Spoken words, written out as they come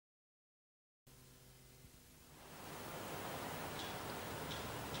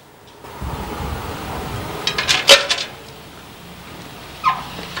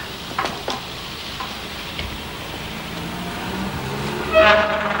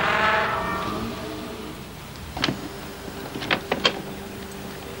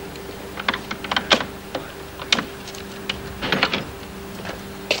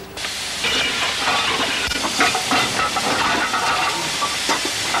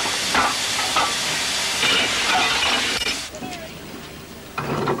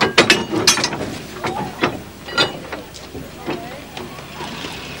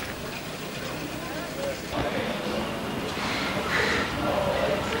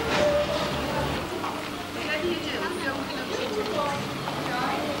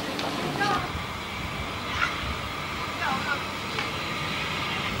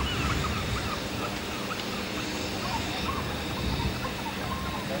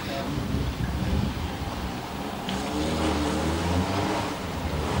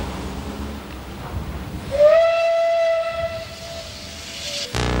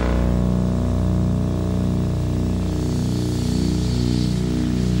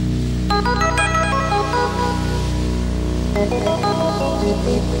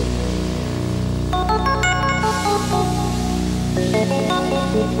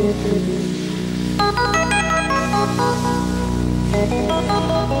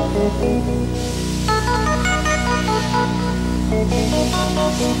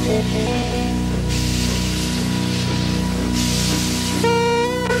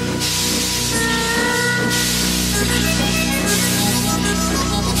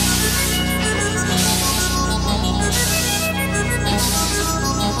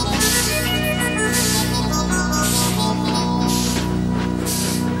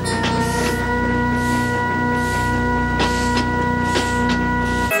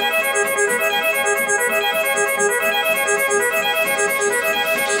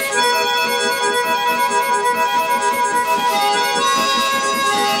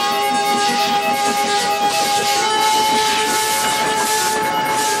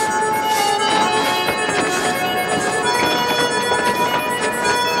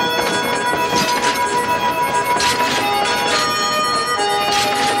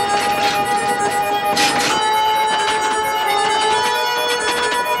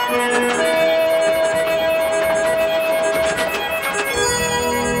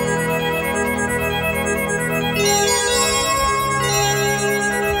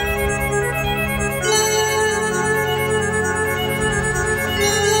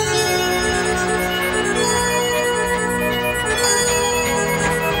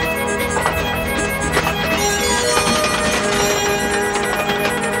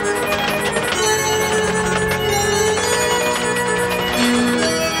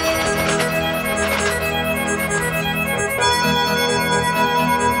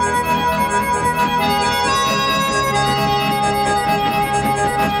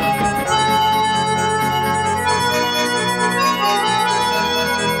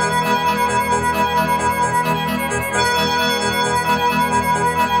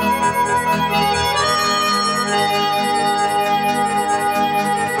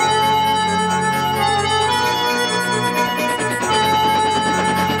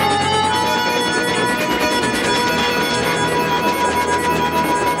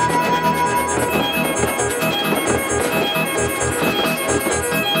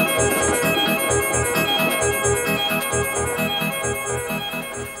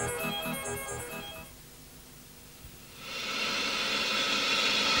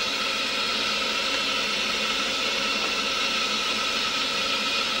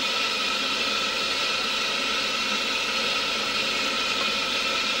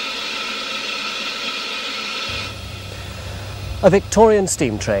A Victorian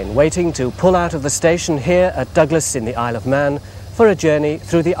steam train waiting to pull out of the station here at Douglas in the Isle of Man for a journey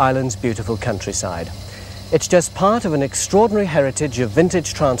through the island's beautiful countryside. It's just part of an extraordinary heritage of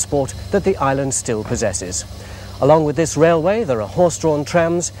vintage transport that the island still possesses. Along with this railway, there are horse-drawn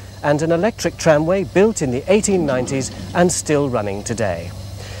trams and an electric tramway built in the 1890s and still running today.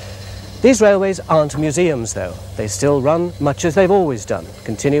 These railways aren't museums, though. They still run much as they've always done,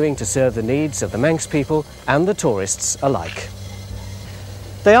 continuing to serve the needs of the Manx people and the tourists alike.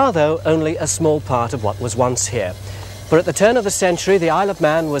 They are, though, only a small part of what was once here. For at the turn of the century, the Isle of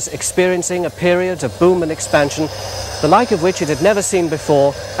Man was experiencing a period of boom and expansion, the like of which it had never seen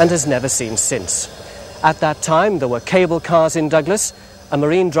before and has never seen since. At that time, there were cable cars in Douglas, a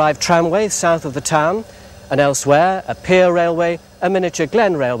marine drive tramway south of the town, and elsewhere a pier railway, a miniature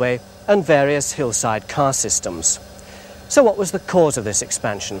glen railway, and various hillside car systems. So what was the cause of this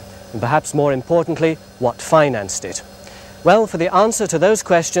expansion? And perhaps more importantly, what financed it? Well, for the answer to those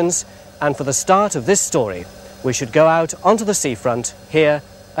questions, and for the start of this story, we should go out onto the seafront here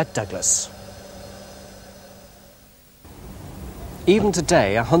at Douglas. Even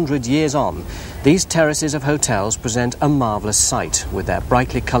today, 100 years on, these terraces of hotels present a marvellous sight with their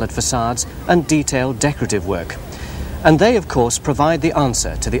brightly coloured facades and detailed decorative work. And they, of course, provide the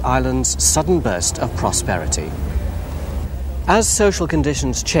answer to the island's sudden burst of prosperity. As social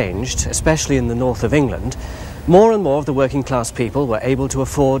conditions changed, especially in the north of England, more and more of the working class people were able to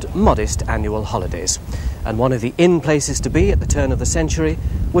afford modest annual holidays. And one of the in places to be at the turn of the century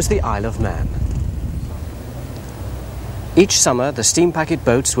was the Isle of Man. Each summer, the steam packet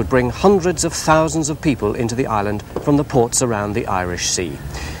boats would bring hundreds of thousands of people into the island from the ports around the Irish Sea.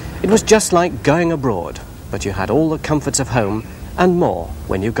 It was just like going abroad, but you had all the comforts of home and more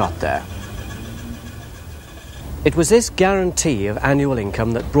when you got there. It was this guarantee of annual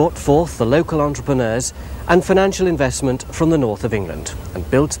income that brought forth the local entrepreneurs and financial investment from the north of England and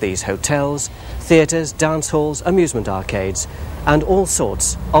built these hotels, theatres, dance halls, amusement arcades and all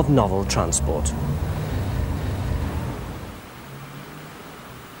sorts of novel transport.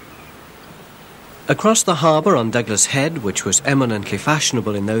 Across the harbour on Douglas Head, which was eminently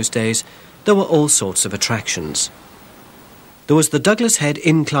fashionable in those days, there were all sorts of attractions. There was the Douglas Head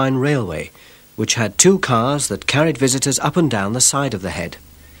Incline Railway, which had 2 cars that carried visitors up and down the side of the head.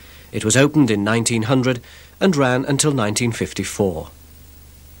 It was opened in 1900 and ran until 1954.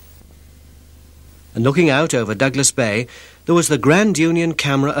 And looking out over Douglas Bay, there was the Grand Union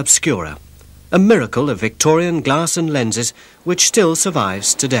Camera Obscura, a miracle of Victorian glass and lenses which still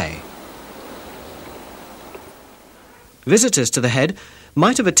survives today. Visitors to the head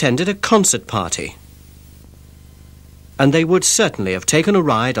might have attended a concert party, and they would certainly have taken a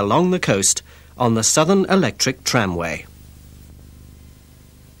ride along the coast on the Southern Electric Tramway.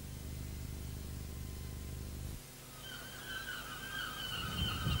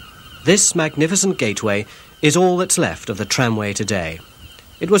 This magnificent gateway is all that's left of the tramway today.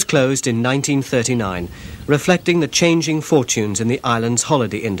 It was closed in 1939, reflecting the changing fortunes in the island's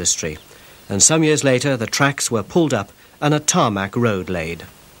holiday industry, and some years later the tracks were pulled up and a tarmac road laid.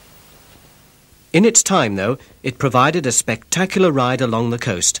 In its time, though, it provided a spectacular ride along the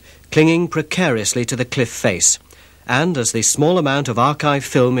coast, clinging precariously to the cliff face, and, as the small amount of archive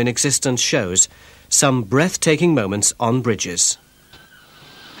film in existence shows, some breathtaking moments on bridges.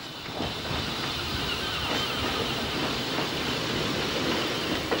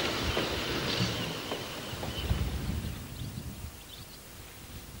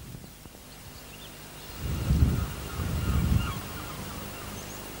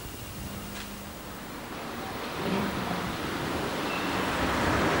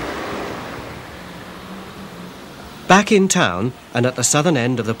 Back in town, and at the southern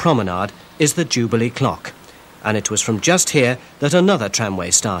end of the promenade, is the Jubilee Clock, and it was from just here that another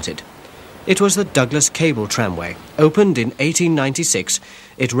tramway started. It was the Douglas Cable Tramway. Opened in 1896,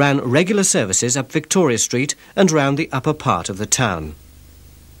 it ran regular services up Victoria Street and round the upper part of the town.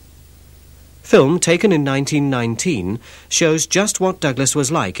 Film taken in 1919 shows just what Douglas was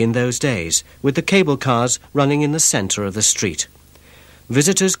like in those days, with the cable cars running in the centre of the street.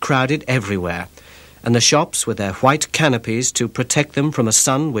 Visitors crowded everywhere, and the shops, with their white canopies to protect them from a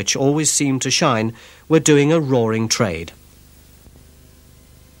sun which always seemed to shine, were doing a roaring trade.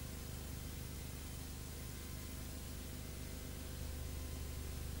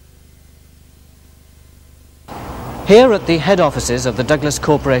 Here at the head offices of the Douglas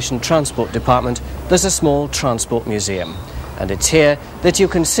Corporation Transport Department, there's a small transport museum, and it's here that you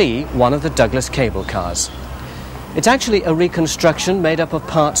can see one of the Douglas cable cars. It's actually a reconstruction made up of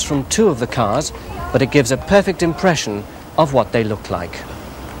parts from 2 of the cars, but it gives a perfect impression of what they looked like.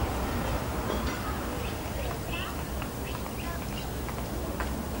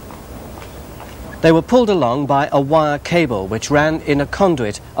 They were pulled along by a wire cable which ran in a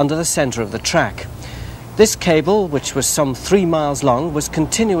conduit under the centre of the track. This cable, which was some 3 miles long, was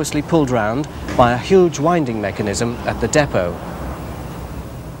continuously pulled round by a huge winding mechanism at the depot.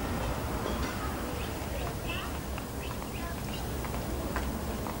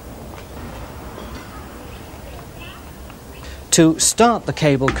 To start the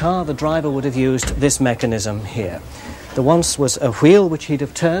cable car, the driver would have used this mechanism here. There once was a wheel which he'd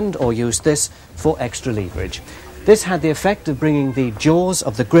have turned or used this for extra leverage. This had the effect of bringing the jaws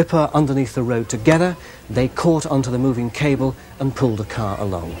of the gripper underneath the road together. They caught onto the moving cable and pulled the car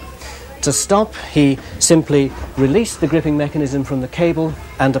along. To stop, he simply released the gripping mechanism from the cable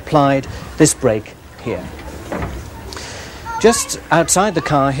and applied this brake here. Just outside the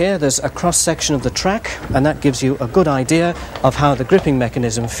car here, there's a cross-section of the track, and that gives you a good idea of how the gripping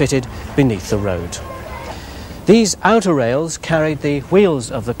mechanism fitted beneath the road. These outer rails carried the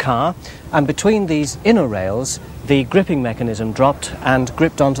wheels of the car, and between these inner rails, the gripping mechanism dropped and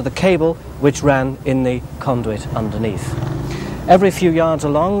gripped onto the cable, which ran in the conduit underneath. Every few yards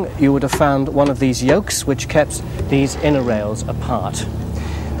along, you would have found one of these yokes, which kept these inner rails apart.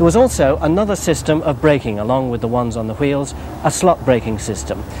 There was also another system of braking along with the ones on the wheels, a slot braking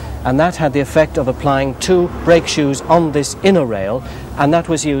system, and that had the effect of applying 2 brake shoes on this inner rail, and that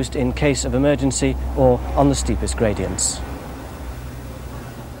was used in case of emergency or on the steepest gradients.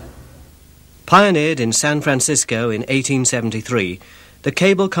 Pioneered in San Francisco in 1873, the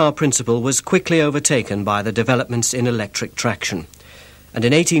cable car principle was quickly overtaken by the developments in electric traction, and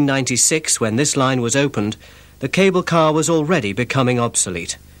in 1896, when this line was opened, the cable car was already becoming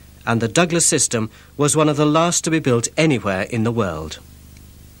obsolete, and the Douglas system was one of the last to be built anywhere in the world.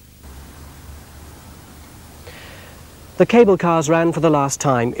 The cable cars ran for the last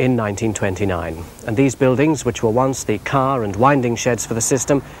time in 1929, and these buildings, which were once the car and winding sheds for the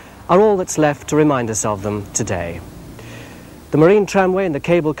system, are all that's left to remind us of them today. The marine tramway and the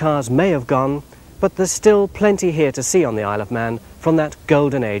cable cars may have gone, but there's still plenty here to see on the Isle of Man from that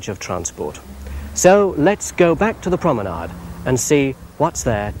golden age of transport. So let's go back to the promenade and see what's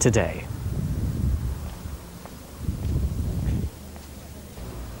there today.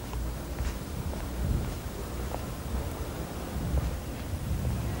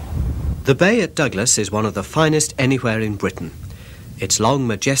 The bay at Douglas is one of the finest anywhere in Britain. Its long,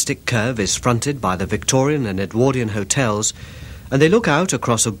 majestic curve is fronted by the Victorian and Edwardian hotels, and they look out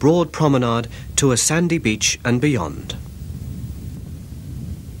across a broad promenade to a sandy beach and beyond.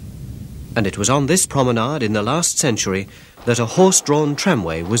 And it was on this promenade in the last century that a horse-drawn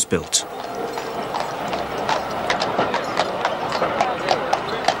tramway was built.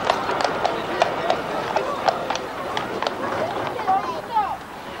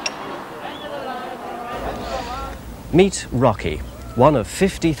 Meet Rocky, one of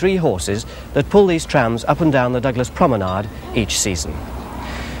 53 horses that pull these trams up and down the Douglas Promenade each season.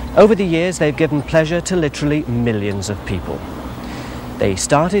 Over the years, they've given pleasure to literally millions of people. They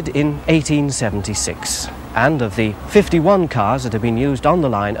started in 1876, and of the 51 cars that have been used on the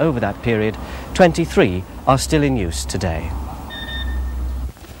line over that period, 23 are still in use today.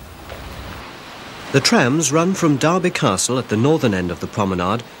 The trams run from Derby Castle at the northern end of the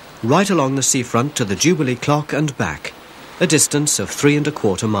promenade right along the seafront to the Jubilee Clock and back, a distance of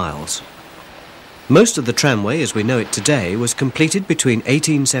 3¼ miles. Most of the tramway as we know it today was completed between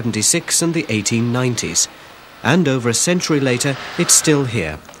 1876 and the 1890s, and over a century later it's still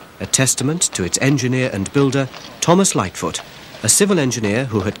here, a testament to its engineer and builder, Thomas Lightfoot, a civil engineer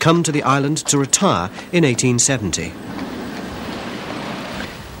who had come to the island to retire in 1870.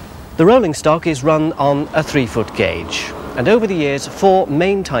 The rolling stock is run on a 3-foot gauge, and over the years 4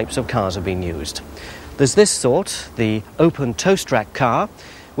 main types of cars have been used. There's this sort, the open toast rack car,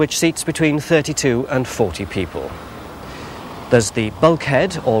 which seats between 32 and 40 people. There's the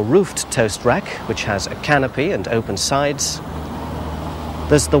bulkhead or roofed toast rack, which has a canopy and open sides.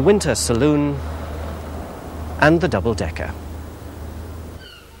 There's the winter saloon and the double-decker.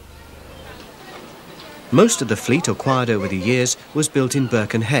 Most of the fleet acquired over the years was built in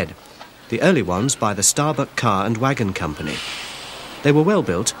Birkenhead, the early ones by the Starbuck Car and Wagon Company. They were well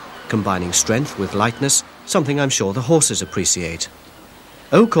built, combining strength with lightness, something I'm sure the horses appreciate.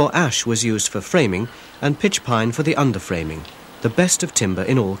 Oak or ash was used for framing and pitch pine for the underframing, the best of timber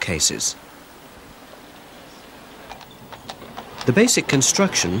in all cases. The basic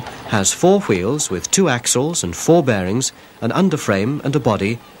construction has 4 wheels with 2 axles and 4 bearings, an underframe and a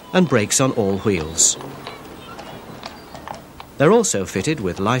body, and brakes on all wheels. They're also fitted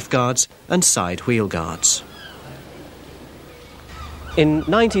with lifeguards and side wheel guards. In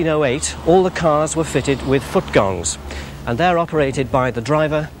 1908, all the cars were fitted with foot gongs, and they're operated by the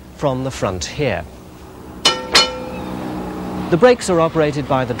driver from the front here. The brakes are operated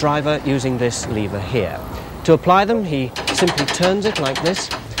by the driver using this lever here. To apply them, he simply turns it like this,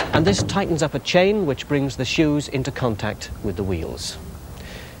 and this tightens up a chain which brings the shoes into contact with the wheels.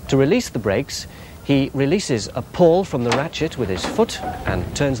 To release the brakes, he releases a pawl from the ratchet with his foot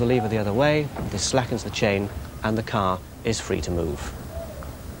and turns the lever the other way. This slackens the chain and the car is free to move.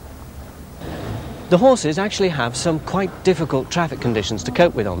 The horses actually have some quite difficult traffic conditions to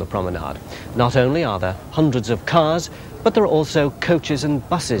cope with on the promenade. Not only are there hundreds of cars, but there are also coaches and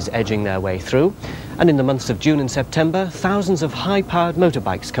buses edging their way through. And in the months of June and September, thousands of high-powered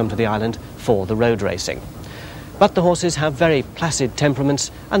motorbikes come to the island for the road racing. But the horses have very placid temperaments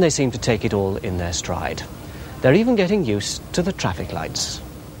and they seem to take it all in their stride. They're even getting used to the traffic lights.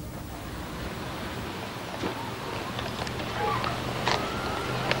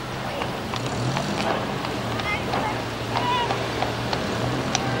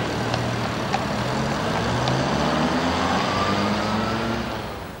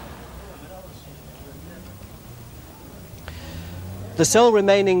 The sole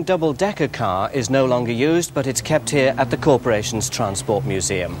remaining double-decker car is no longer used, but it's kept here at the Corporation's Transport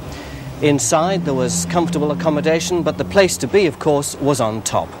Museum. Inside there was comfortable accommodation, but the place to be, of course, was on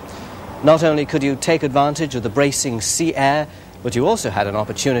top. Not only could you take advantage of the bracing sea air, but you also had an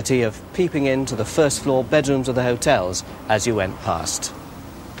opportunity of peeping into the first-floor bedrooms of the hotels as you went past.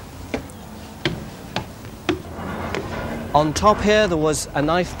 On top here there was a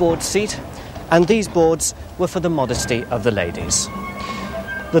knife board seat, and these boards were for the modesty of the ladies.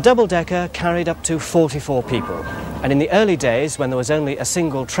 The double-decker carried up to 44 people, and in the early days, when there was only a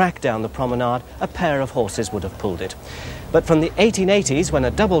single track down the promenade, a pair of horses would have pulled it. But from the 1880s, when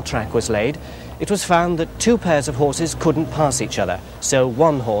a double track was laid, it was found that two pairs of horses couldn't pass each other, so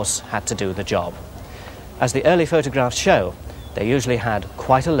one horse had to do the job. As the early photographs show, they usually had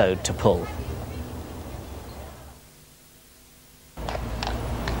quite a load to pull.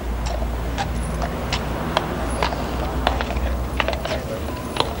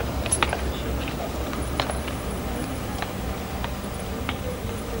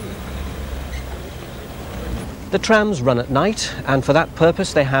 The trams run at night, and for that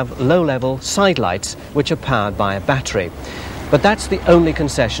purpose they have low-level side lights which are powered by a battery. But that's the only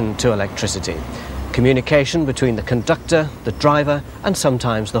concession to electricity. Communication between the conductor, the driver, and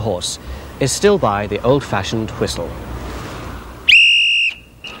sometimes the horse is still by the old-fashioned whistle.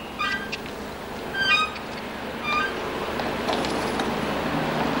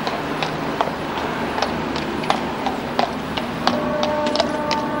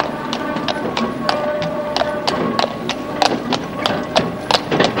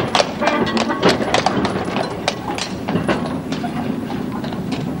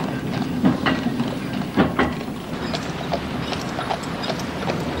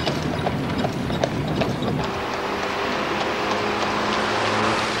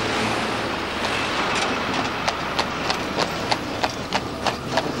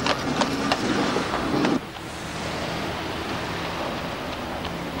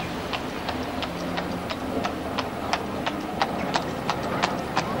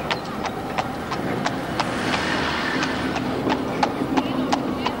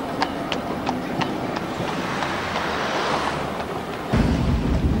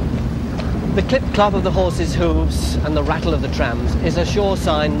 The clip-clop of the horses' hooves and the rattle of the trams is a sure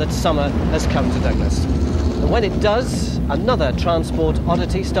sign that summer has come to Douglas. And when it does, another transport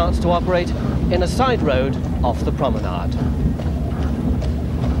oddity starts to operate in a side road off the promenade.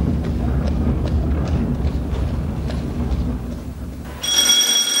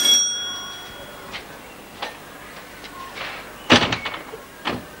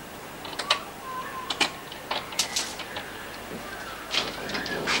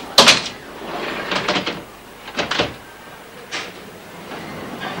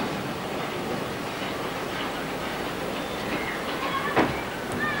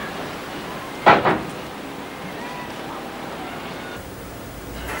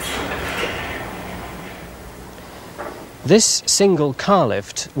 This single car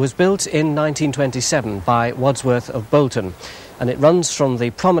lift was built in 1927 by Wadsworth of Bolton, and it runs from the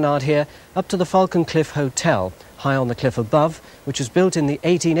promenade here up to the Falcon Cliff Hotel, high on the cliff above, which was built in the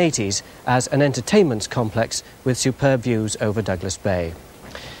 1880s as an entertainment complex with superb views over Douglas Bay.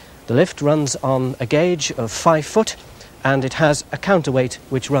 The lift runs on a gauge of 5 foot, and it has a counterweight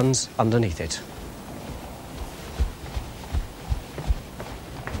which runs underneath it.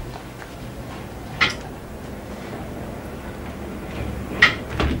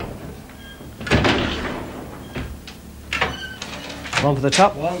 One for the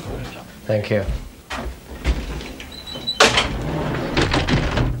top? One for the top. Thank you.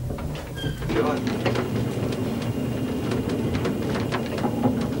 Go on.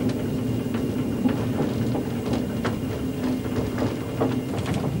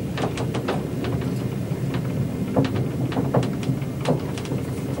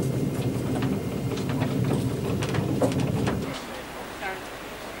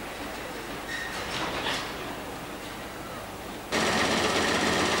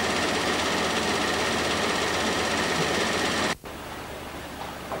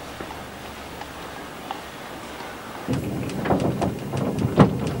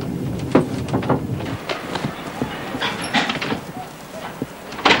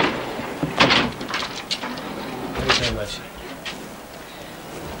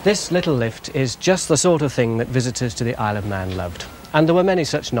 This little lift is just the sort of thing that visitors to the Isle of Man loved. And there were many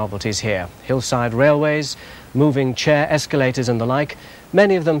such novelties here. Hillside railways, moving chair escalators and the like,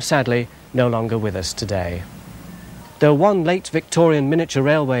 many of them sadly no longer with us today. Though one late Victorian miniature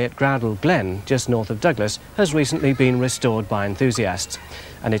railway at Groudle Glen, just north of Douglas, has recently been restored by enthusiasts.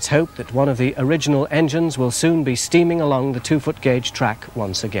 And it's hoped that one of the original engines will soon be steaming along the 2-foot gauge track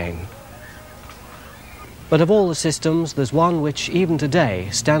once again. But of all the systems, there's one which, even today,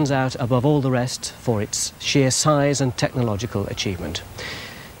 stands out above all the rest for its sheer size and technological achievement.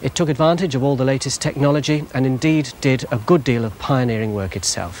 It took advantage of all the latest technology and indeed did a good deal of pioneering work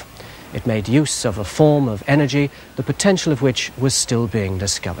itself. It made use of a form of energy, the potential of which was still being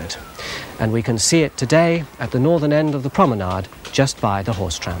discovered. And we can see it today at the northern end of the promenade, just by the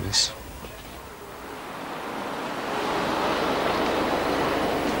horse trams.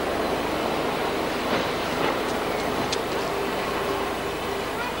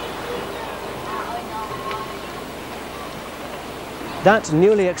 That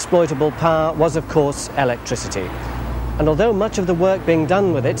newly exploitable power was, of course, electricity. And although much of the work being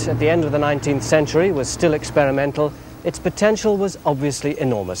done with it at the end of the 19th century was still experimental, its potential was obviously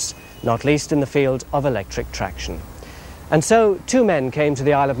enormous, not least in the field of electric traction. And so two men came to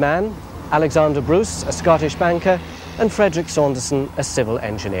the Isle of Man, Alexander Bruce, a Scottish banker, and Frederick Saunderson, a civil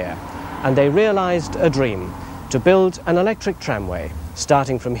engineer. And they realised a dream, to build an electric tramway,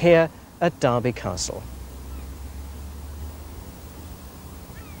 starting from here at Derby Castle.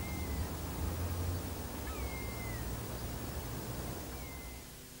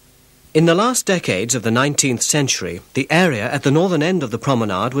 In the last decades of the 19th century, the area at the northern end of the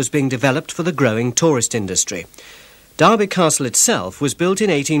promenade was being developed for the growing tourist industry. Derby Castle itself was built in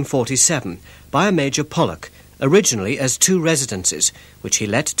 1847 by a Major Pollock, originally as two residences, which he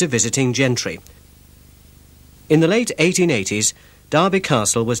let to visiting gentry. In the late 1880s, Derby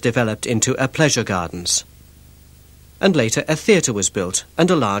Castle was developed into a pleasure gardens. And later a theatre was built and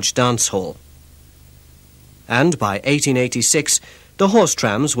a large dance hall. And by 1886, the horse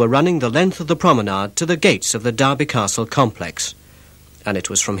trams were running the length of the promenade to the gates of the Derby Castle complex. And it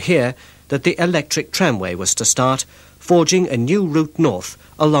was from here that the electric tramway was to start, forging a new route north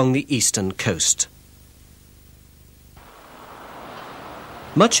along the eastern coast.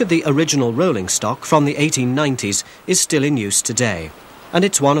 Much of the original rolling stock from the 1890s is still in use today, and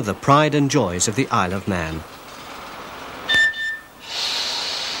it's one of the pride and joys of the Isle of Man.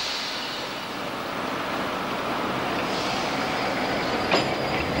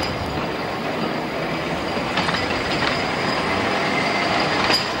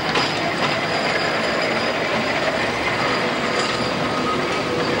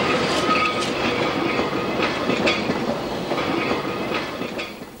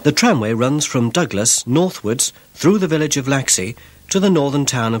 The tramway runs from Douglas northwards through the village of Laxey to the northern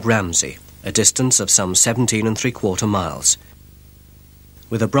town of Ramsey, a distance of some 17 3/4 miles,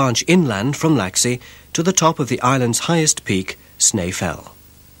 with a branch inland from Laxey to the top of the island's highest peak, Snaefell.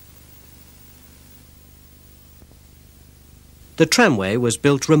 The tramway was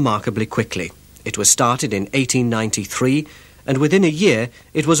built remarkably quickly. It was started in 1893, and within a year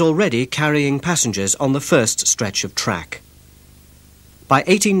it was already carrying passengers on the first stretch of track. By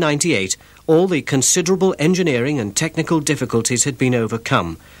 1898, all the considerable engineering and technical difficulties had been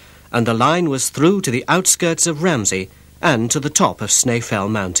overcome, and the line was through to the outskirts of Ramsey and to the top of Snaefell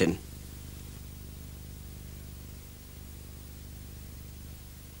Mountain.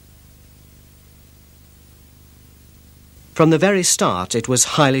 From the very start, it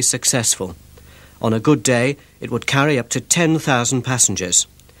was highly successful. On a good day, it would carry up to 10,000 passengers.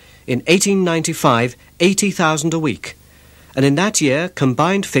 In 1895, 80,000 a week. And in that year,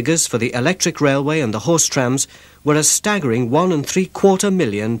 combined figures for the electric railway and the horse trams were a staggering 1 3/4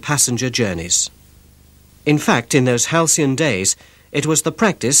 million passenger journeys. In fact, in those halcyon days, it was the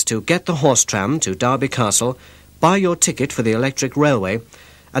practice to get the horse tram to Derby Castle, buy your ticket for the electric railway,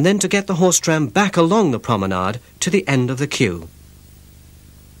 and then to get the horse tram back along the promenade to the end of the queue.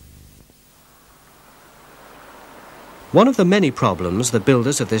 One of the many problems the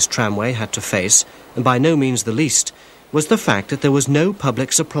builders of this tramway had to face, and by no means the least, was the fact that there was no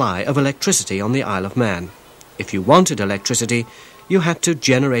public supply of electricity on the Isle of Man. If you wanted electricity, you had to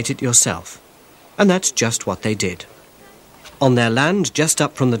generate it yourself. And that's just what they did. On their land just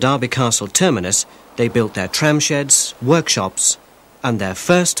up from the Derby Castle terminus, they built their tram sheds, workshops, and their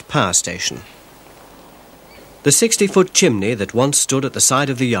first power station. The 60-foot chimney that once stood at the side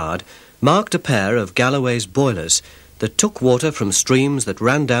of the yard marked a pair of Galloway's boilers that took water from streams that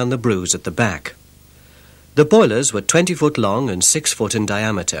ran down the Bruise at the back. The boilers were 20 foot long and 6 foot in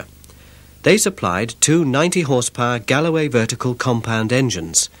diameter. They supplied two 90-horsepower Galloway vertical compound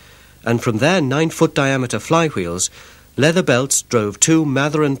engines, and from their 9-foot diameter flywheels, leather belts drove two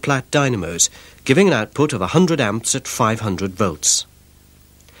Mather and Platt dynamos, giving an output of 100 amps at 500 volts.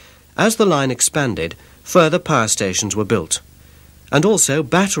 As the line expanded, further power stations were built, and also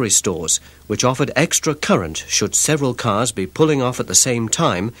battery stores, which offered extra current should several cars be pulling off at the same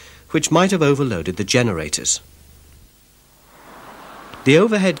time, which might have overloaded the generators. The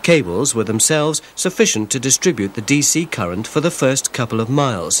overhead cables were themselves sufficient to distribute the DC current for the first couple of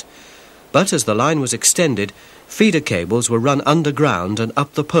miles, but as the line was extended, feeder cables were run underground and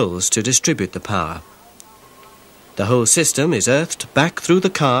up the poles to distribute the power. The whole system is earthed back through the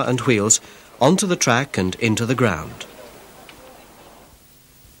car and wheels onto the track and into the ground.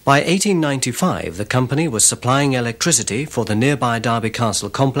 By 1895, the company was supplying electricity for the nearby Derby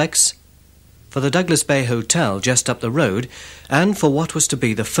Castle complex, for the Douglas Bay Hotel just up the road, and for what was to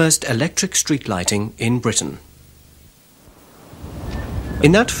be the first electric street lighting in Britain.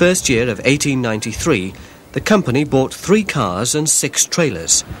 In that first year of 1893, the company bought 3 cars and 6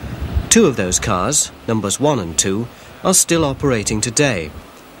 trailers. 2 of those cars, numbers 1 and 2, are still operating today,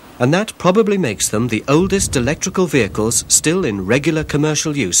 and that probably makes them the oldest electrical vehicles still in regular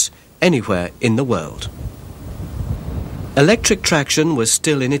commercial use anywhere in the world. Electric traction was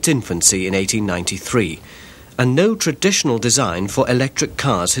still in its infancy in 1893, and no traditional design for electric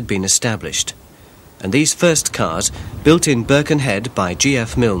cars had been established. And these first cars, built in Birkenhead by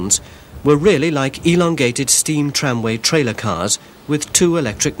G.F. Milnes, were really like elongated steam tramway trailer cars with 2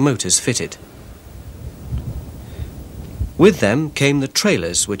 electric motors fitted. With them came the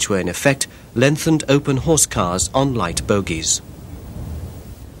trailers, which were in effect lengthened open horse cars on light bogies.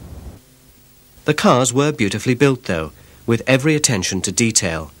 The cars were beautifully built, though, with every attention to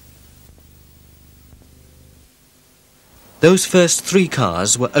detail. Those first 3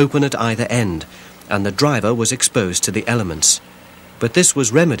 cars were open at either end, and the driver was exposed to the elements. But this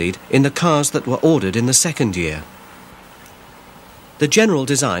was remedied in the cars that were ordered in the second year. The general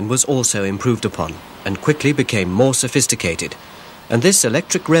design was also improved upon, and quickly became more sophisticated, and this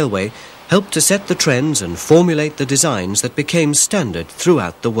electric railway helped to set the trends and formulate the designs that became standard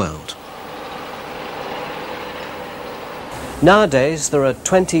throughout the world. Nowadays, there are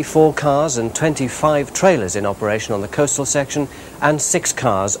 24 cars and 25 trailers in operation on the coastal section and 6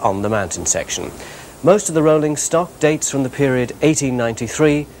 cars on the mountain section. Most of the rolling stock dates from the period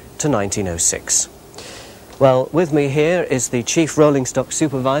 1893 to 1906. Well, with me here is the Chief Rolling Stock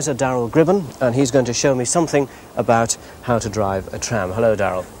Supervisor, Darrell Gribben, and he's going to show me something about how to drive a tram. Hello,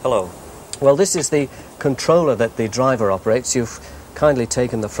 Darrell. Hello. Well, this is the controller that the driver operates. You've kindly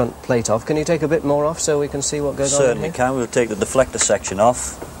taken the front plate off. Can you take a bit more off so we can see what goes on here? Certainly can. We'll take the deflector section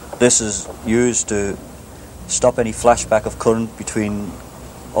off. This is used to stop any flashback of current between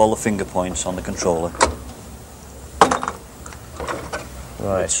all the finger points on the controller.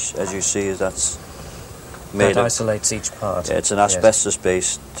 Right. Which, as you see, that's made that isolates each part. Yeah, it's an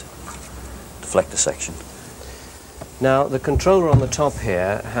asbestos-based deflector section. Now, the controller on the top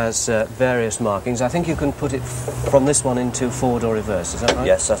here has various markings. I think you can put it from this one into forward or reverse, is that right?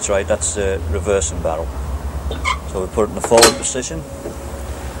 Yes, that's right. That's the reversing barrel. So we put it in the forward position.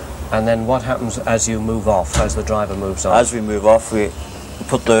 And then what happens as you move off, as the driver moves on? As we move off, we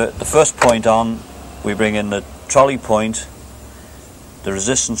put the first point on, we bring in the trolley point, the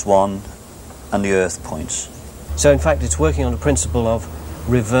resistance one, and the earth points. So in fact it's working on a principle of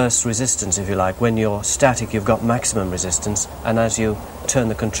reverse resistance, if you like. When you're static you've got maximum resistance, and as you turn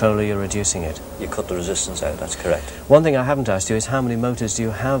the controller you're reducing it. You cut the resistance out, that's correct. One thing I haven't asked you is how many motors do you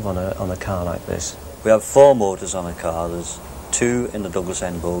have on a car like this? We have 4 motors on a car. There's 2 in the Douglas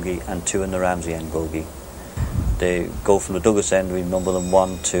end bogie and 2 in the Ramsey end bogie. They go from the Douglas end, we number them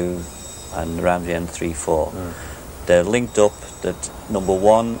 1, 2, and the Ramsey end 3, 4. They're linked up, that number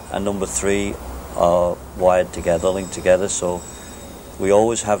 1 and number 3 are wired together, linked together, so we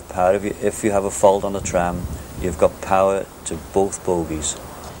always have power. If you have a fault on the tram, you've got power to both bogies.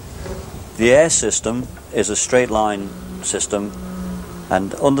 The air system is a straight line system,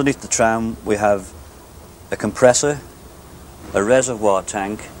 and underneath the tram we have a compressor, a reservoir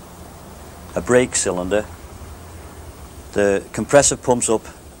tank, a brake cylinder. The compressor pumps up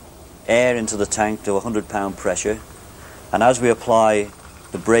air into the tank to 100-pound pressure, and as we apply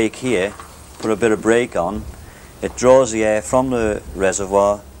the brake here, put a bit of brake on, it draws the air from the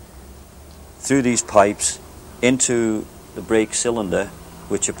reservoir through these pipes into the brake cylinder,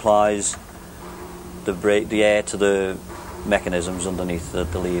 which applies the air to the mechanisms underneath the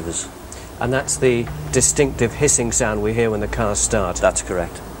levers. And that's the distinctive hissing sound we hear when the cars start? That's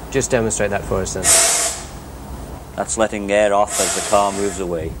correct. Just demonstrate that for us then. That's letting air off as the car moves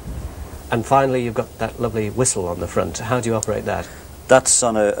away. And finally you've got that lovely whistle on the front. How do you operate that? That's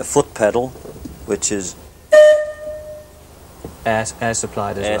on a foot pedal, which is air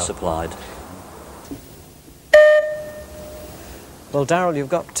supplied as well? Air supplied. Well, Darrell, you've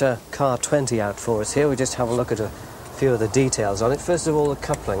got car 20 out for us here. We just have a look at a few of the details on it. First of all, the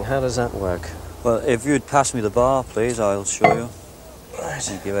coupling. How does that work? Well, if you'd pass me the bar, please, I'll show you. Right.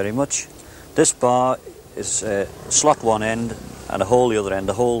 Thank you very much. This bar is slot one end and a hole the other end.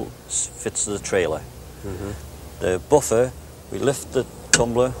 The hole fits the trailer. The buffer, we lift the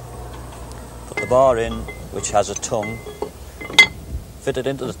tumbler, put the bar in, which has a tongue, fit it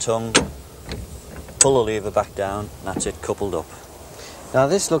into the tongue, pull the lever back down, and that's it, coupled up. Now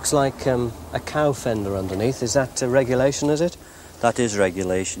this looks like a cow fender underneath. Is that regulation, is it? That is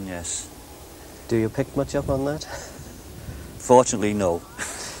regulation, yes. Do you pick much up on that? Fortunately, no.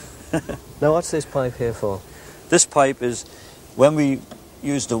 Now what's this pipe here for? This pipe is, when we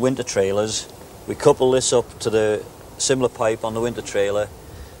use the winter trailers, we couple this up to the similar pipe on the winter trailer,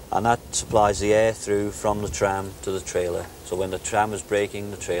 and that supplies the air through from the tram to the trailer. So when the tram is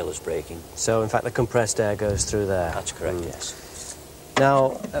braking, the trailer's braking. So in fact the compressed air goes through there? That's correct, yes.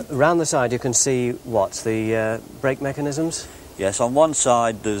 Now, around the side you can see what? The brake mechanisms? Yes, on one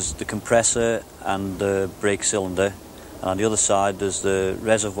side there's the compressor and the brake cylinder, and on the other side there's the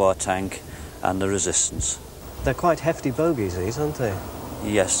reservoir tank and the resistance. They're quite hefty bogies, these, aren't they?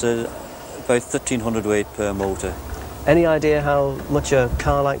 Yes, they're about 1,300 weight per motor. Any idea how much a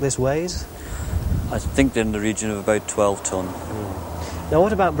car like this weighs? I think they're in the region of about 12 tonne. Now,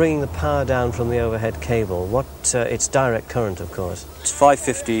 what about bringing the power down from the overhead cable? It's direct current, of course. It's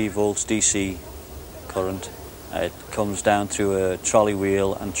 550 volts DC current. It comes down through a trolley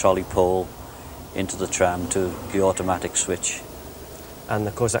wheel and trolley pole into the tram to the automatic switch. And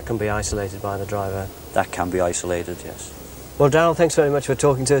of course that can be isolated by the driver? That can be isolated, yes. Well, Darryl, thanks very much for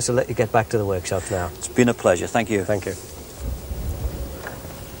talking to us. I'll let you get back to the workshop now. It's been a pleasure. Thank you. Thank you.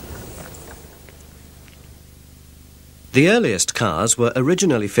 The earliest cars were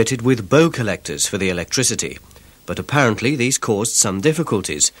originally fitted with bow collectors for the electricity, but apparently these caused some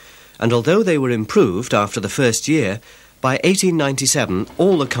difficulties, and although they were improved after the first year, by 1897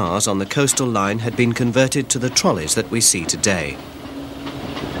 all the cars on the coastal line had been converted to the trolleys that we see today.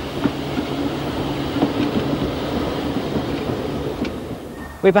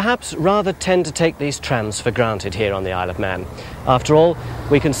 We perhaps rather tend to take these trams for granted here on the Isle of Man. After all,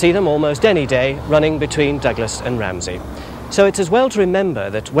 we can see them almost any day running between Douglas and Ramsey. So it's as well to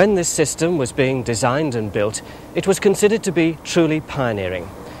remember that when this system was being designed and built, it was considered to be truly pioneering.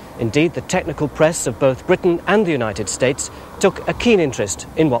 Indeed, the technical press of both Britain and the United States took a keen interest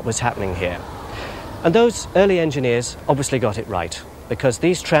in what was happening here. And those early engineers obviously got it right, because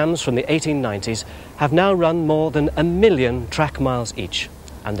these trams from the 1890s have now run more than 1 million track miles each.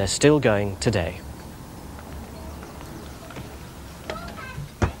 And they're still going today.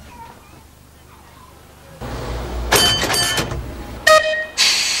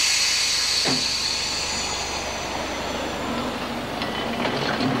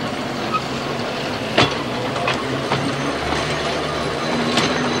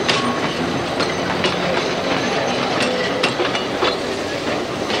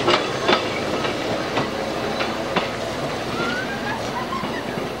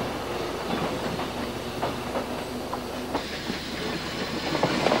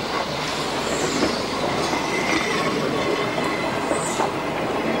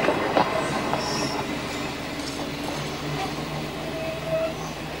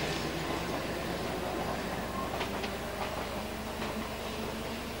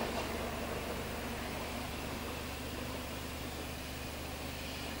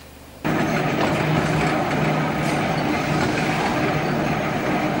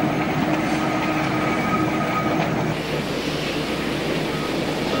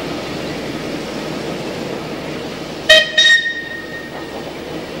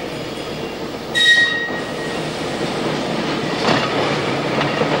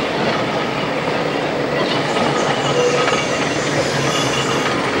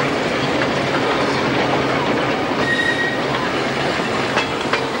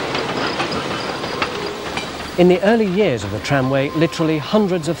 In the early years of the tramway, literally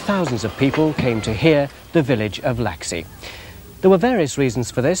hundreds of thousands of people came to hear the village of Laxey. There were various reasons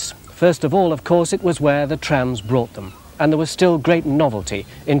for this. First of all, of course, it was where the trams brought them, and there was still great novelty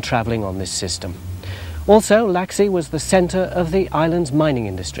in travelling on this system. Also, Laxey was the centre of the island's mining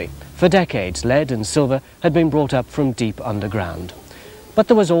industry. For decades, lead and silver had been brought up from deep underground. But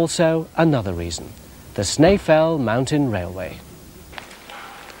there was also another reason: the Snaefell Mountain Railway.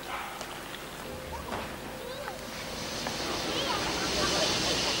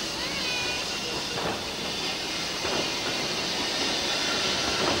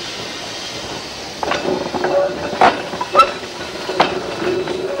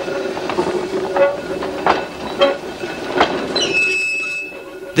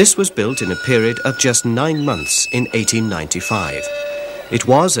 This was built in a period of just 9 months in 1895. It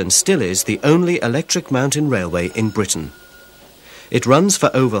was and still is the only electric mountain railway in Britain. It runs for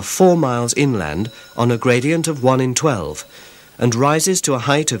over 4 miles inland on a gradient of 1 in 12 and rises to a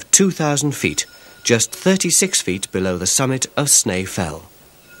height of 2,000 feet, just 36 feet below the summit of Snaefell.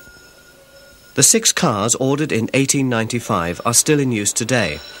 The 6 cars ordered in 1895 are still in use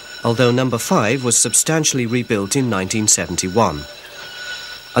today, although number 5 was substantially rebuilt in 1971.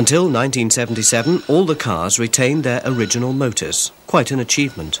 Until 1977, all the cars retained their original motors, quite an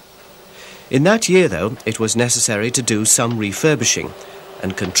achievement. In that year, though, it was necessary to do some refurbishing,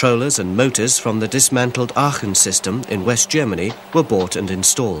 and controllers and motors from the dismantled Aachen system in West Germany were bought and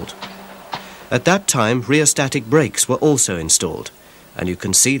installed. At that time, rheostatic brakes were also installed, and you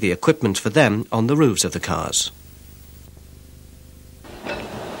can see the equipment for them on the roofs of the cars.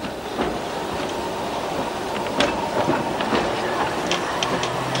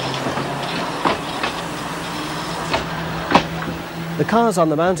 The cars on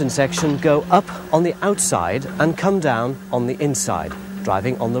the mountain section go up on the outside and come down on the inside,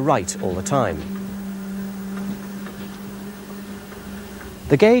 driving on the right all the time.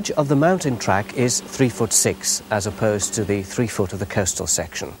 The gauge of the mountain track is 3'6", as opposed to the 3 foot of the coastal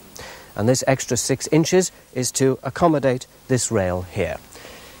section. And this extra 6 inches is to accommodate this rail here.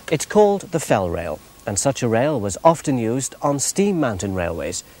 It's called the fell rail, and such a rail was often used on steam mountain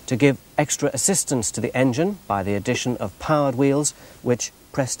railways to give extra assistance to the engine by the addition of powered wheels which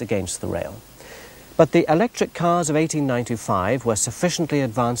pressed against the rail. But the electric cars of 1895 were sufficiently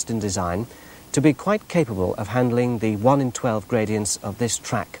advanced in design to be quite capable of handling the 1 in 12 gradients of this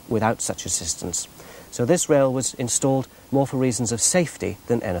track without such assistance. So this rail was installed more for reasons of safety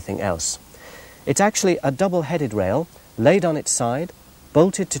than anything else. It's actually a double-headed rail laid on its side,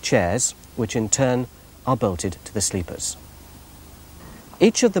 bolted to chairs, which in turn are bolted to the sleepers.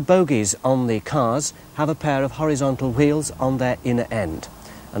 Each of the bogies on the cars have a pair of horizontal wheels on their inner end,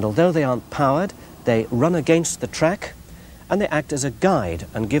 and although they aren't powered, they run against the track and they act as a guide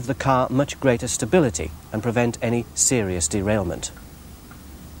and give the car much greater stability and prevent any serious derailment.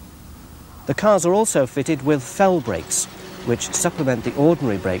 The cars are also fitted with fell brakes, which supplement the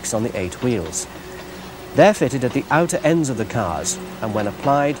ordinary brakes on the 8 wheels. They're fitted at the outer ends of the cars, and when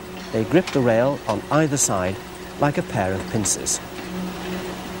applied, they grip the rail on either side like a pair of pincers.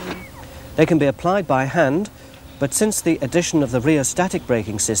 They can be applied by hand, but since the addition of the rear static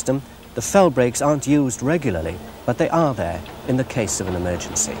braking system, the fell brakes aren't used regularly, but they are there in the case of an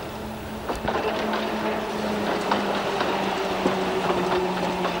emergency.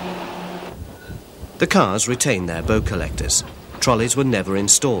 The cars retain their bow collectors. Trolleys were never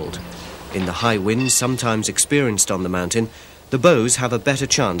installed. In the high winds sometimes experienced on the mountain, the bows have a better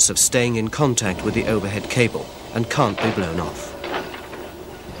chance of staying in contact with the overhead cable and can't be blown off.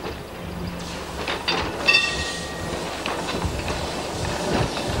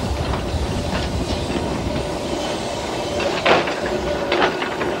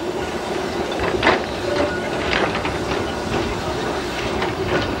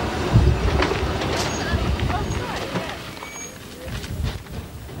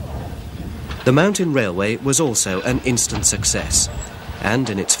 The mountain railway was also an instant success, and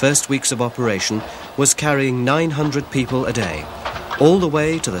in its first weeks of operation was carrying 900 people a day, all the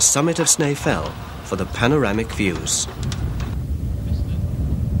way to the summit of Snaefell for the panoramic views.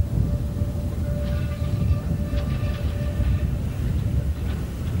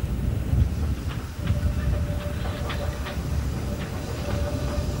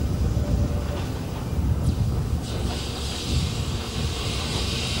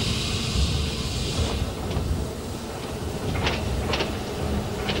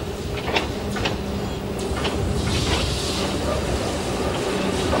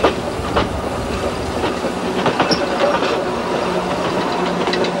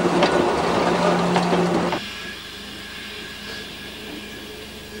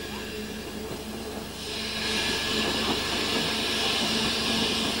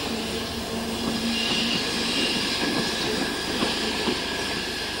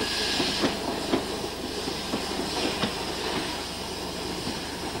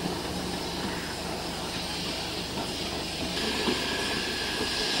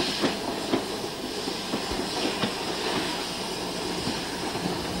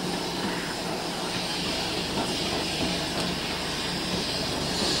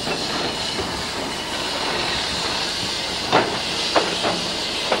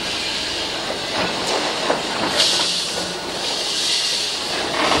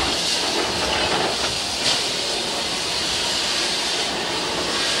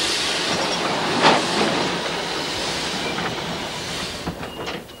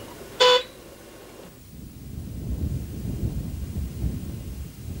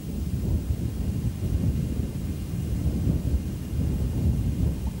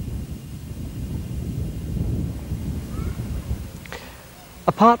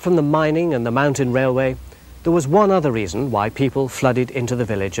 Apart from the mining and the mountain railway, there was one other reason why people flooded into the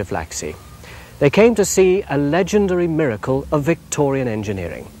village of Laxey. They came to see a legendary miracle of Victorian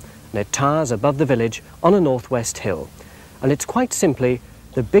engineering, and it towers above the village on a northwest hill, and it's quite simply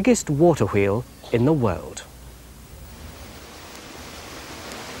the biggest water wheel in the world.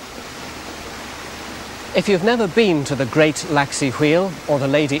 If you've never been to the Great Laxey Wheel, or the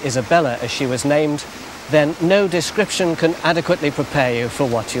Lady Isabella as she was named, then no description can adequately prepare you for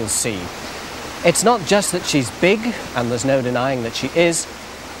what you'll see. It's not just that she's big, and there's no denying that she is,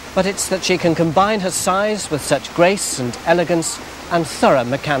 but it's that she can combine her size with such grace and elegance and thorough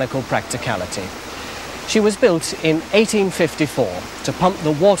mechanical practicality. She was built in 1854 to pump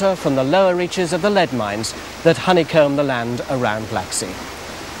the water from the lower reaches of the lead mines that honeycomb the land around Laxey.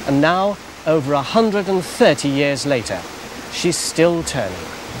 And now, over 130 years later, she's still turning.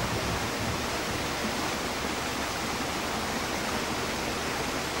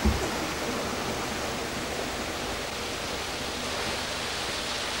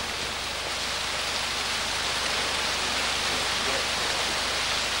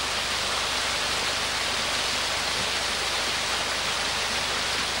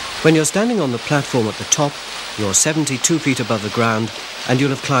 When you're standing on the platform at the top, you're 72 feet above the ground, and you'll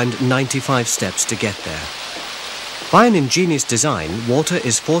have climbed 95 steps to get there. By an ingenious design, water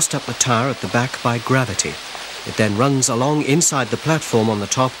is forced up the tower at the back by gravity. It then runs along inside the platform on the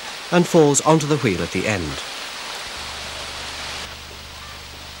top and falls onto the wheel at the end.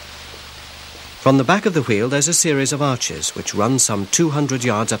 From the back of the wheel, there's a series of arches which run some 200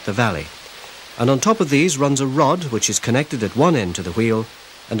 yards up the valley. And on top of these runs a rod which is connected at one end to the wheel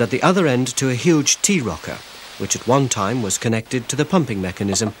and at the other end to a huge T-rocker, which at one time was connected to the pumping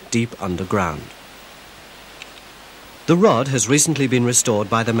mechanism deep underground. The rod has recently been restored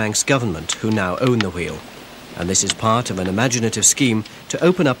by the Manx government, who now own the wheel, and this is part of an imaginative scheme to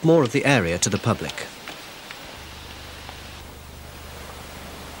open up more of the area to the public.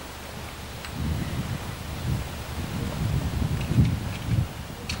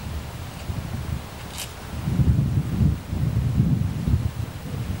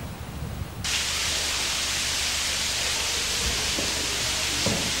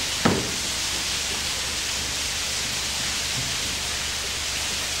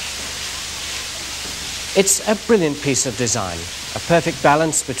 It's a brilliant piece of design, a perfect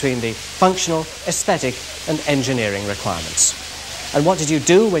balance between the functional, aesthetic and engineering requirements. And what did you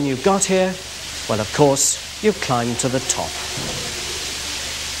do when you got here? Well, of course, you climbed to the top.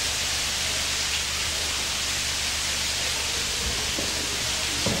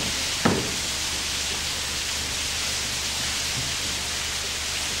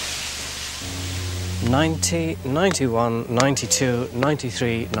 '90, '91, '92,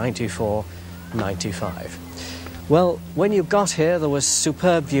 '93, '94, 95. Well, when you got here, there was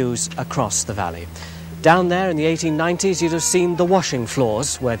superb views across the valley. Down there in the 1890s, you'd have seen the washing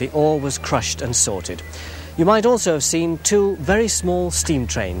floors where the ore was crushed and sorted. You might also have seen two very small steam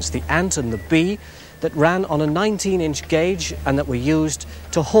trains, the Ant and the Bee, that ran on a 19-inch gauge and that were used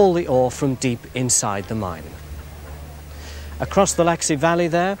to haul the ore from deep inside the mine. Across the Laxey Valley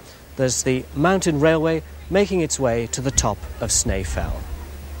there's the mountain railway making its way to the top of Snaefell.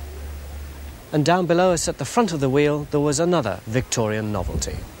 And down below us at the front of the wheel, there was another Victorian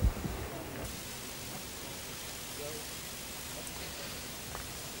novelty.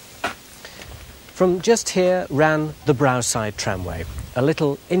 From just here ran the Browside Tramway, a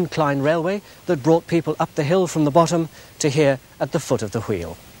little incline railway that brought people up the hill from the bottom to here at the foot of the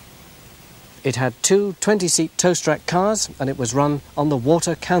wheel. It had two 20-seat tow-track cars and it was run on the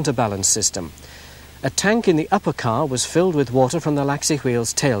water counterbalance system. A tank in the upper car was filled with water from the Laxey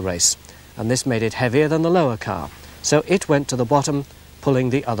wheel's tail race, and this made it heavier than the lower car, so it went to the bottom, pulling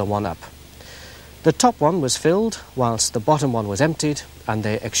the other one up. The top one was filled, whilst the bottom one was emptied, and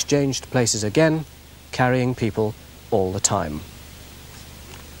they exchanged places again, carrying people all the time.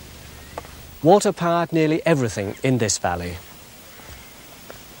 Water powered nearly everything in this valley.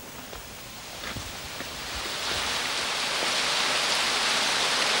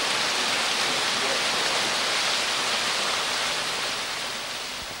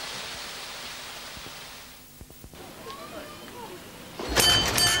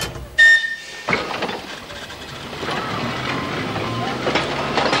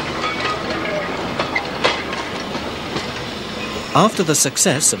 After the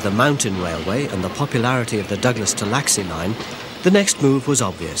success of the mountain railway and the popularity of the Douglas to Laxey line, the next move was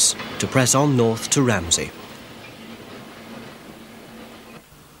obvious, to press on north to Ramsey.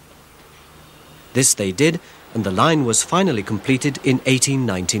 This they did, and the line was finally completed in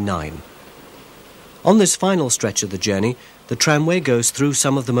 1899. On this final stretch of the journey, the tramway goes through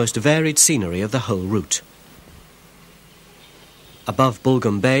some of the most varied scenery of the whole route. Above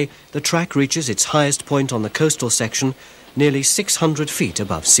Bulgham Bay, the track reaches its highest point on the coastal section, nearly 600 feet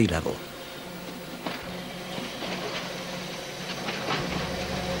above sea level.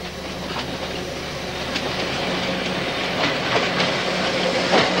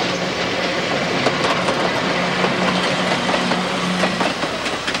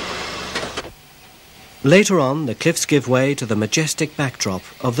 Later on, the cliffs give way to the majestic backdrop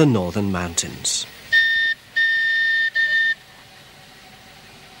of the northern mountains.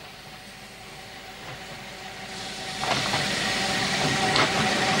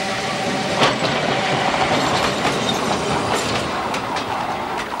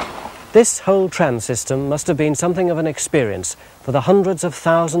 This whole tram system must have been something of an experience for the hundreds of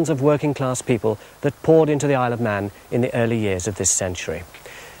thousands of working-class people that poured into the Isle of Man in the early years of this century.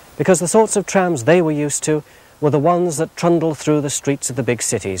 Because the sorts of trams they were used to were the ones that trundled through the streets of the big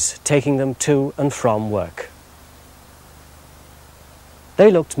cities, taking them to and from work.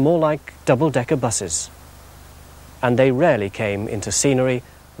 They looked more like double-decker buses, and they rarely came into scenery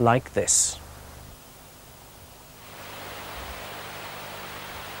like this.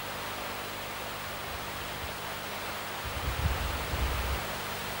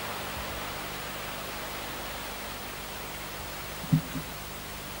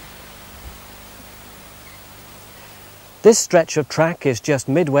 This stretch of track is just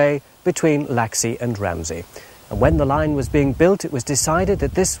midway between Laxey and Ramsey, and when the line was being built it was decided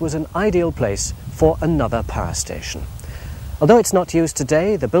that this was an ideal place for another power station. Although it's not used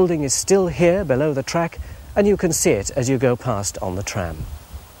today, the building is still here below the track and you can see it as you go past on the tram.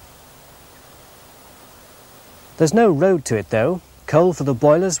 There's no road to it though. Coal for the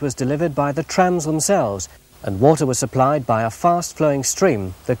boilers was delivered by the trams themselves and water was supplied by a fast-flowing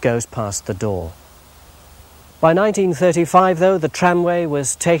stream that goes past the door. By 1935, though, the tramway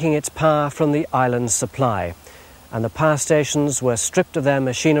was taking its power from the island's supply, and the power stations were stripped of their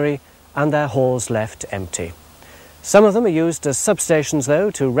machinery and their halls left empty. Some of them are used as substations,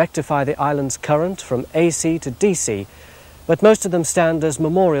 though, to rectify the island's current from AC to DC, but most of them stand as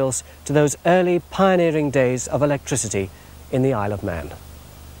memorials to those early pioneering days of electricity in the Isle of Man.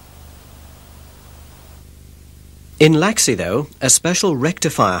 In Laxey, though, a special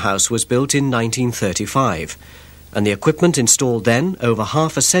rectifier house was built in 1935, and the equipment installed then, over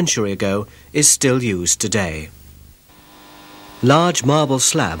half a century ago, is still used today. Large marble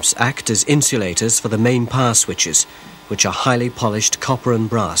slabs act as insulators for the main power switches, which are highly polished copper and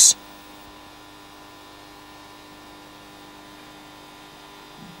brass.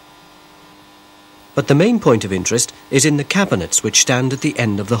 But the main point of interest is in the cabinets which stand at the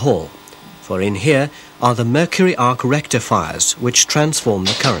end of the hall, for in here are the mercury arc rectifiers which transform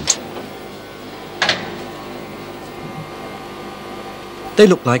the current. They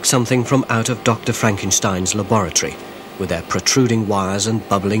look like something from out of Dr. Frankenstein's laboratory, with their protruding wires and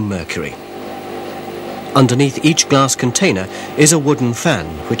bubbling mercury. Underneath each glass container is a wooden fan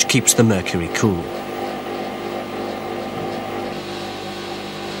which keeps the mercury cool.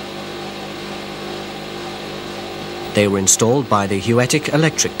 They were installed by the Huetic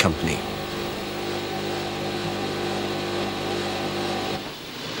Electric Company.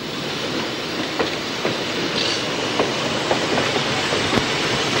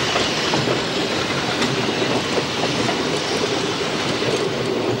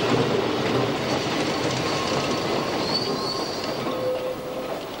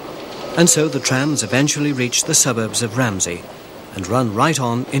 And so the trams eventually reach the suburbs of Ramsey and run right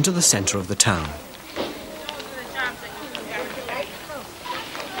on into the centre of the town.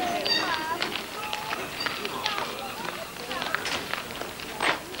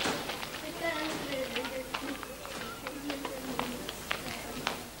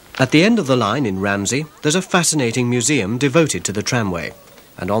 At the end of the line in Ramsey, there's a fascinating museum devoted to the tramway,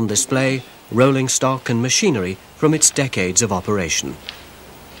 and on display, rolling stock and machinery from its decades of operation.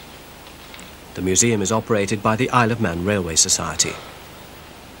 The museum is operated by the Isle of Man Railway Society.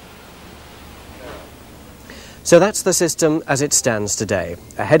 So that's the system as it stands today,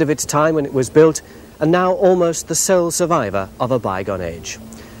 ahead of its time when it was built, and now almost the sole survivor of a bygone age.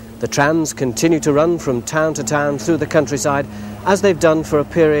 The trams continue to run from town to town through the countryside, as they've done for a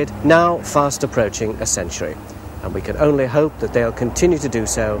period now fast approaching a century, and we can only hope that they'll continue to do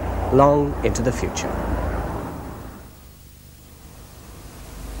so long into the future.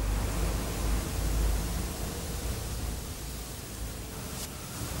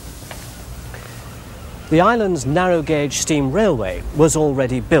 The island's narrow-gauge steam railway was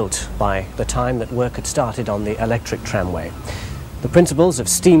already built by the time that work had started on the electric tramway. The principles of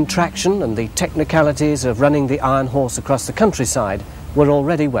steam traction and the technicalities of running the iron horse across the countryside were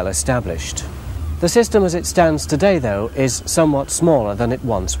already well established. The system as it stands today, though, is somewhat smaller than it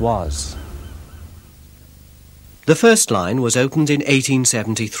once was. The first line was opened in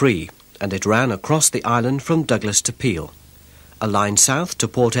 1873, and it ran across the island from Douglas to Peel. A line south to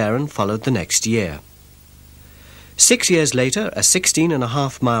Port Erin followed the next year. 6 years later, a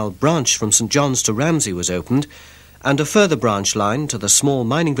 16.5-mile branch from St John's to Ramsey was opened, and a further branch line to the small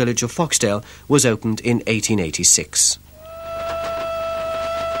mining village of Foxdale was opened in 1886.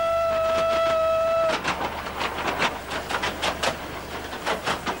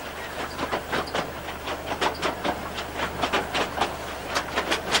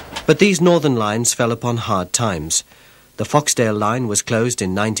 But these northern lines fell upon hard times. The Foxdale line was closed in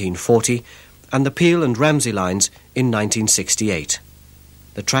 1940 and the Peel and Ramsey lines in 1968.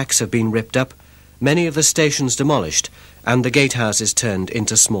 The tracks have been ripped up, many of the stations demolished, and the gatehouses turned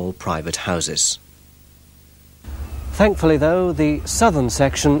into small private houses. Thankfully, though, the southern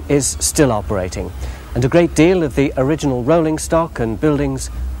section is still operating, and a great deal of the original rolling stock and buildings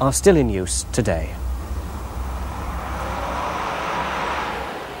are still in use today.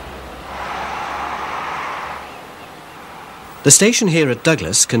 The station here at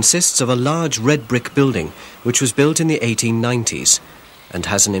Douglas consists of a large red brick building which was built in the 1890s and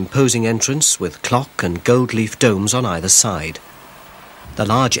has an imposing entrance with clock and gold leaf domes on either side. The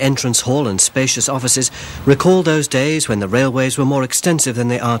large entrance hall and spacious offices recall those days when the railways were more extensive than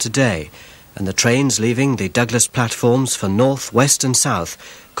they are today, and the trains leaving the Douglas platforms for north, west and south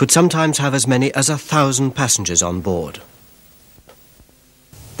could sometimes have as many as 1,000 passengers on board.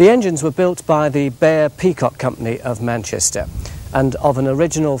 The engines were built by the Bear Peacock Company of Manchester, and of an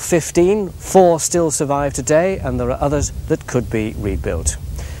original 15, 4 still survive today, and there are others that could be rebuilt.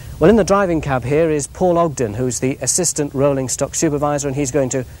 Well, in the driving cab here is Paul Ogden, who's the Assistant Rolling Stock Supervisor, and he's going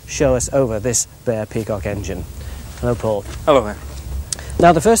to show us over this Bear Peacock engine. Hello, Paul. Hello there.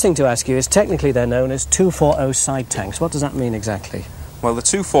 Now, the first thing to ask you is, technically they're known as 240 side tanks. What does that mean exactly? Well, the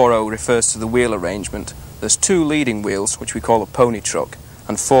 240 refers to the wheel arrangement. There's 2 leading wheels, which we call a pony truck,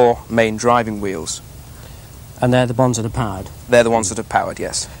 and 4 main driving wheels. And they're the ones that are powered? They're the ones that are powered,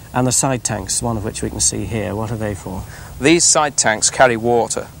 yes. And the side tanks, one of which we can see here, what are they for? These side tanks carry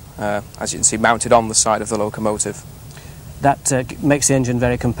water, as you can see, mounted on the side of the locomotive. That makes the engine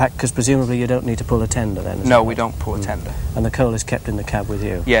very compact, because presumably you don't need to pull a tender then? No, we don't pull a tender. And the coal is kept in the cab with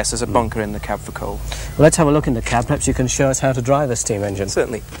you? Yes, there's a bunker in the cab for coal. Well, let's have a look in the cab. Perhaps you can show us how to drive a steam engine.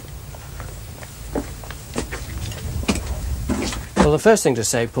 Certainly. Well, the first thing to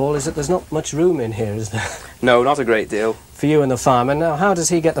say, Paul, is that there's not much room in here, is there? No, not a great deal. For you and the fireman. Now, how does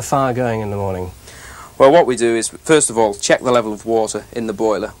he get the fire going in the morning? Well, what we do is, first of all, check the level of water in the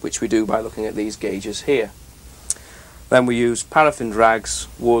boiler, which we do by looking at these gauges here. Then we use paraffin rags,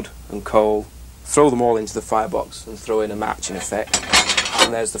 wood and coal, throw them all into the firebox and throw in a match in effect.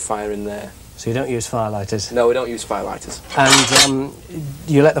 And there's the fire in there. So you don't use firelighters? No, we don't use firelighters. And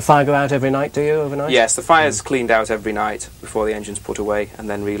you let the fire go out every night, do you, overnight? Yes, the fire's cleaned out every night before the engine's put away and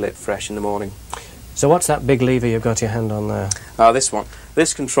then relit fresh in the morning. So what's that big lever you've got your hand on there? This one.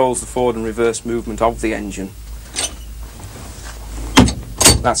 This controls the forward and reverse movement of the engine.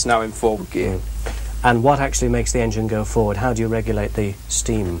 That's now in forward gear. And what actually makes the engine go forward? How do you regulate the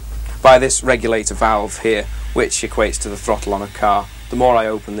steam? By this regulator valve here, which equates to the throttle on a car. The more I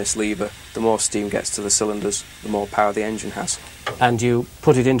open this lever, the more steam gets to the cylinders, the more power the engine has. And you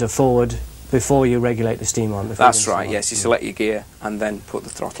put it into forward before you regulate the steam on? That's right, yes. You select your gear and then put the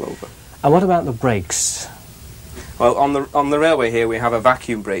throttle over. And what about the brakes? Well, on the railway here we have a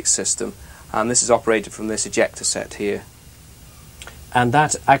vacuum brake system, and this is operated from this ejector set here. And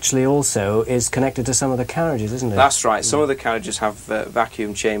that actually also is connected to some of the carriages, isn't it? That's right. Some of the carriages have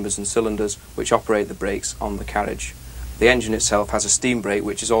vacuum chambers and cylinders which operate the brakes on the carriage. The engine itself has a steam brake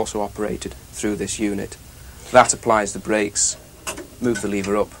which is also operated through this unit. That applies the brakes, move the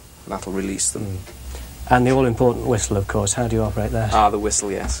lever up, and that'll release them. And the all-important whistle, of course. How do you operate that? The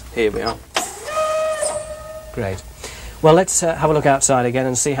whistle, yes. Here we are. Great. Well, let's have a look outside again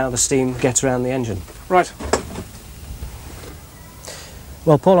and see how the steam gets around the engine. Right.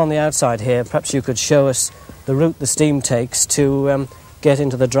 Well, Paul, on the outside here, perhaps you could show us the route the steam takes to get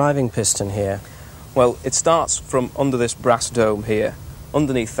into the driving piston here. Well, it starts from under this brass dome here.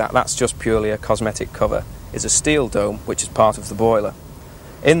 Underneath that, that's just purely a cosmetic cover, is a steel dome which is part of the boiler.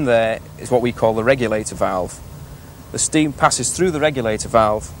 In there is what we call the regulator valve. The steam passes through the regulator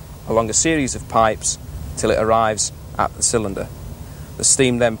valve along a series of pipes till it arrives at the cylinder. The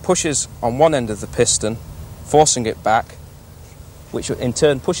steam then pushes on one end of the piston, forcing it back, which in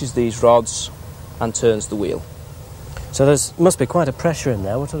turn pushes these rods and turns the wheel. So there must be quite a pressure in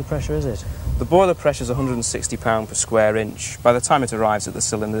there. What sort of pressure is it? The boiler pressure is £160 per square inch. By the time it arrives at the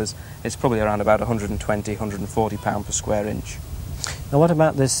cylinders, it's probably around about £120, £140 per square inch. Now what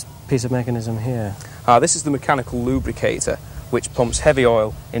about this piece of mechanism here? This is the mechanical lubricator, which pumps heavy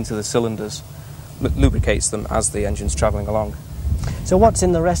oil into the cylinders, lubricates them as the engine's travelling along. So what's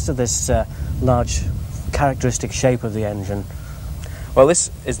in the rest of this large characteristic shape of the engine? Well, this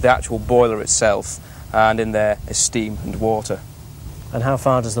is the actual boiler itself, and in there is steam and water. And how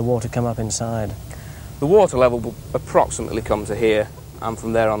far does the water come up inside? The water level will approximately come to here, and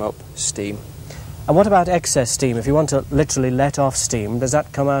from there on up, steam. And what about excess steam? If you want to literally let off steam, does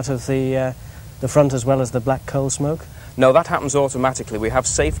that come out of the front as well as the black coal smoke? No, that happens automatically. We have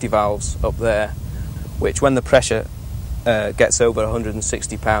safety valves up there, which when the pressure gets over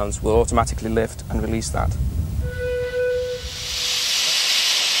 160 pounds, will automatically lift and release that.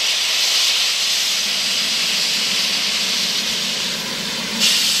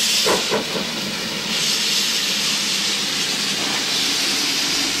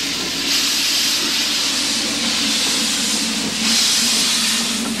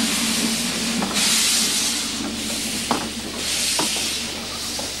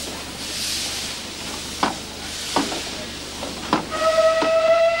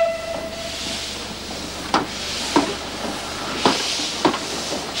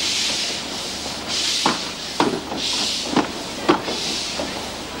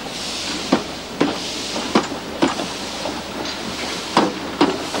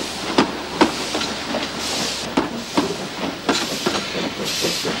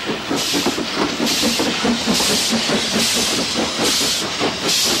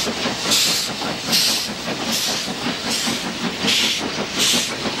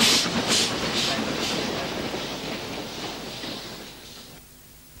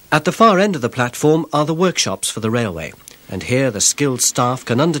 At the far end of the platform are the workshops for the railway, and here the skilled staff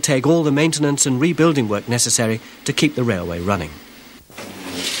can undertake all the maintenance and rebuilding work necessary to keep the railway running.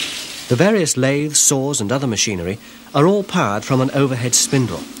 The various lathes, saws and other machinery are all powered from an overhead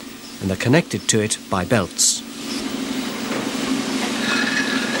spindle, and are connected to it by belts.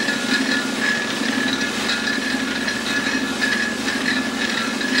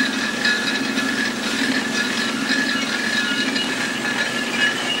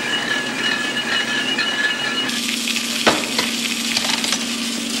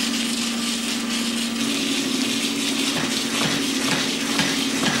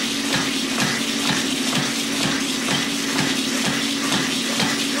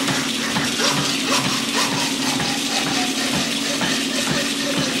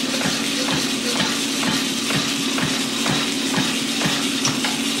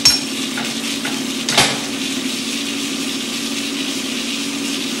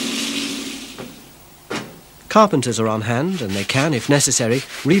 Carpenters are on hand, and they can, if necessary,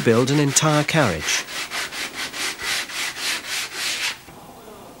 rebuild an entire carriage.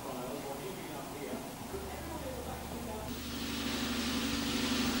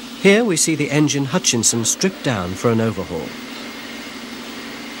 Here we see the engine Hutchinson stripped down for an overhaul.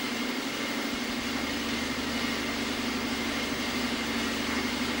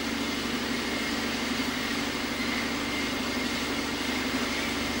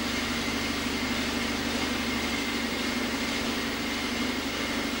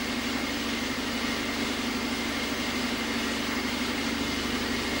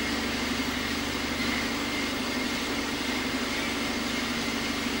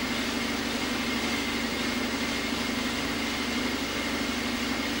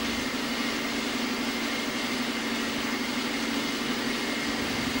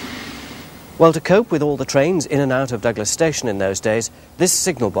 Well, to cope with all the trains in and out of Douglas Station in those days, this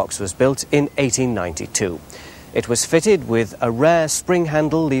signal box was built in 1892. It was fitted with a rare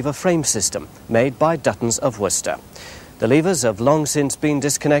spring-handle lever frame system made by Duttons of Worcester. The levers have long since been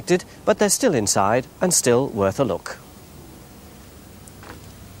disconnected, but they're still inside and still worth a look.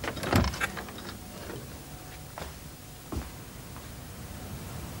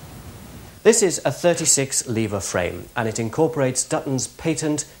 This is a 36 lever frame, and it incorporates Dutton's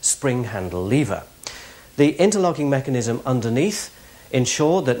patent spring handle lever. The interlocking mechanism underneath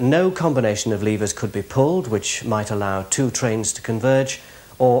ensured that no combination of levers could be pulled, which might allow two trains to converge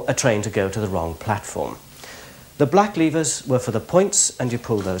or a train to go to the wrong platform. The black levers were for the points, and you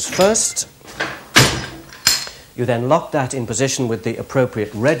pull those first. You then lock that in position with the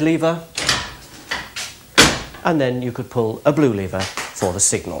appropriate red lever, and then you could pull a blue lever for the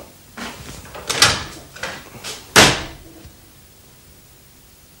signal.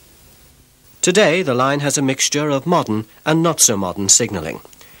 Today, the line has a mixture of modern and not-so-modern signalling.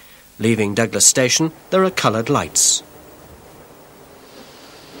 Leaving Douglas Station, there are coloured lights.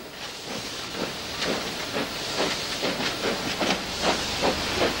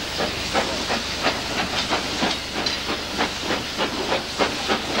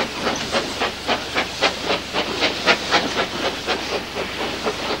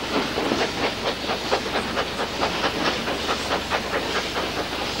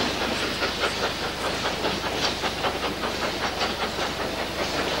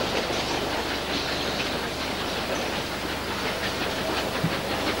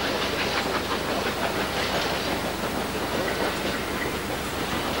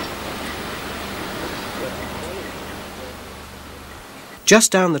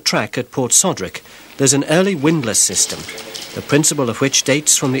 Just down the track at Port Sodric, there's an early windlass system, the principle of which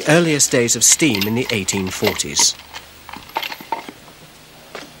dates from the earliest days of steam in the 1840s.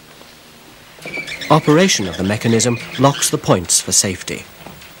 Operation of the mechanism locks the points for safety.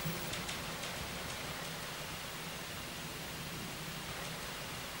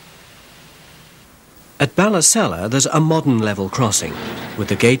 At Ballasella, there's a modern level crossing, with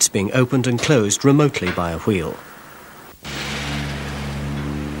the gates being opened and closed remotely by a wheel.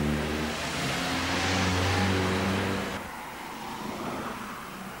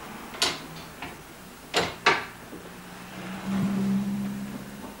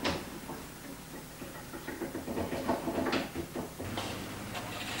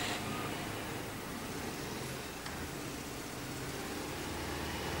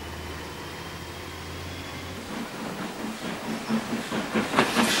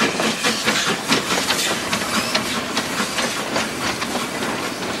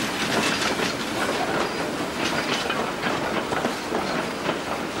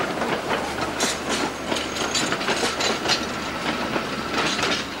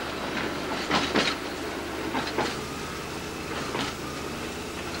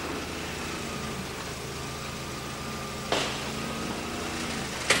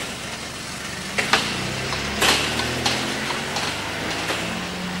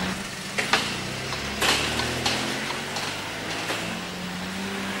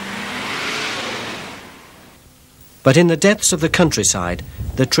 But in the depths of the countryside,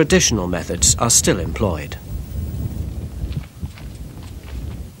 the traditional methods are still employed.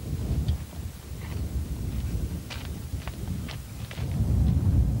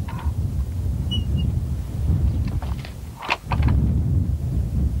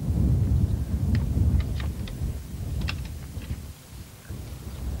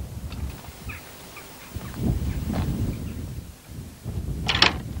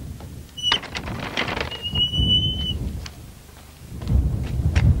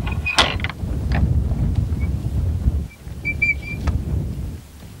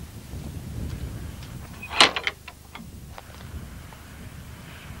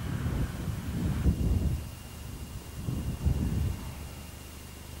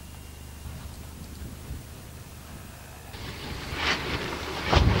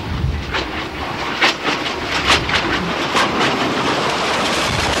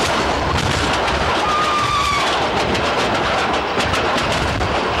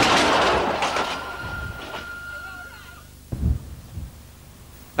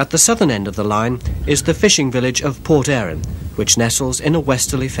 At the southern end of the line is the fishing village of Port Erin, which nestles in a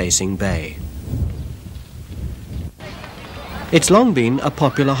westerly-facing bay. It's long been a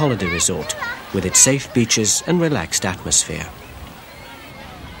popular holiday resort, with its safe beaches and relaxed atmosphere.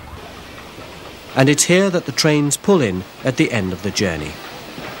 And it's here that the trains pull in at the end of the journey.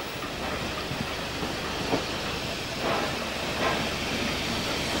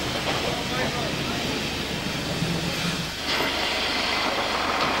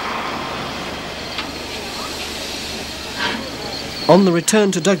 On the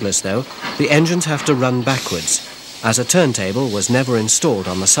return to Douglas, though, the engines have to run backwards, as a turntable was never installed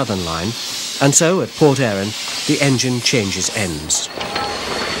on the southern line, and so at Port Erin, the engine changes ends.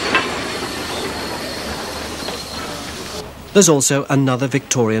 There's also another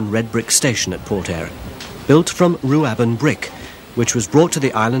Victorian red brick station at Port Erin, built from Ruaban brick, which was brought to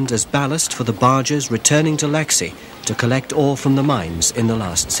the island as ballast for the barges returning to Laxey to collect ore from the mines in the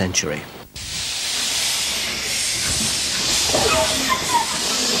last century.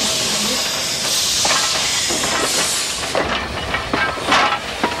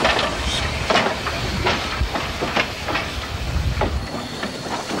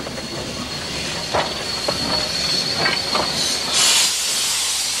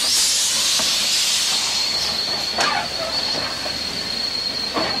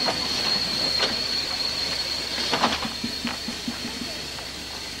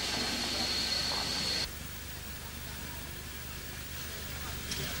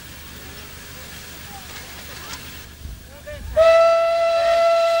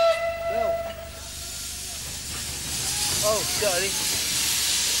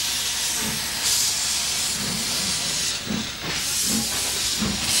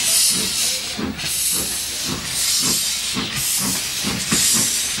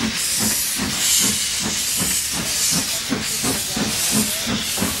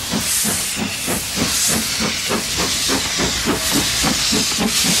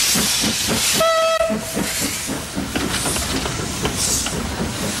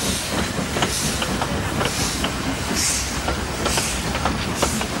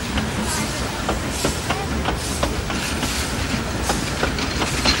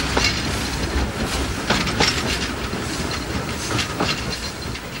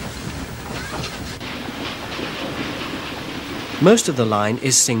 Most of the line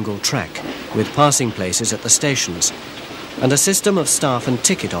is single track, with passing places at the stations, and a system of staff and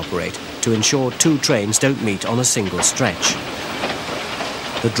ticket operate to ensure two trains don't meet on a single stretch.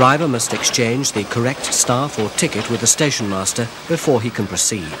 The driver must exchange the correct staff or ticket with the station master before he can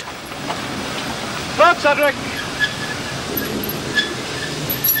proceed. Stop, Cedric!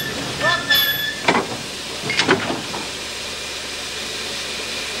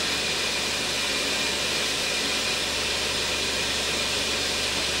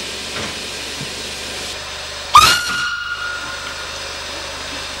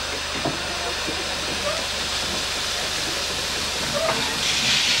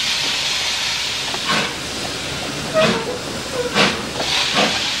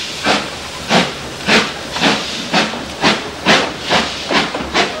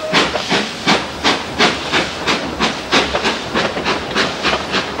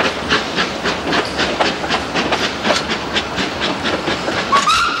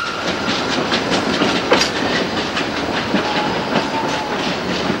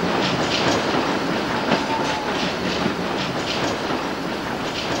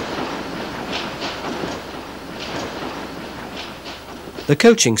 The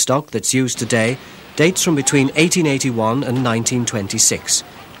coaching stock that's used today dates from between 1881 and 1926,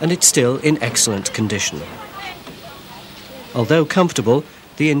 and it's still in excellent condition. Although comfortable,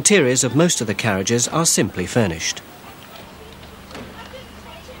 the interiors of most of the carriages are simply furnished.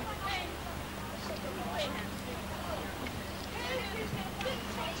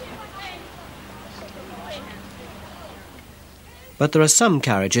 But there are some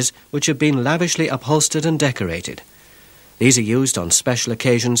carriages which have been lavishly upholstered and decorated. These are used on special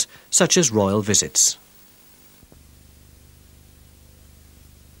occasions, such as royal visits.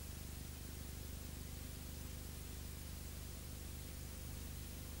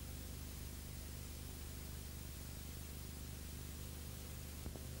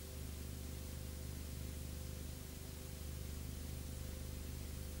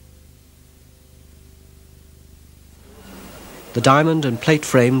 The diamond and plate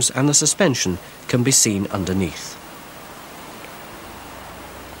frames and the suspension can be seen underneath.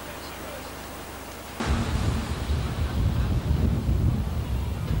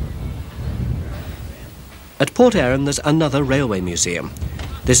 At Port Erin there's another railway museum,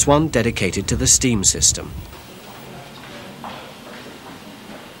 this one dedicated to the steam system.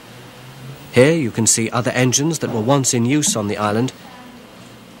 Here you can see other engines that were once in use on the island,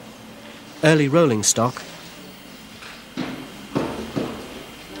 early rolling stock,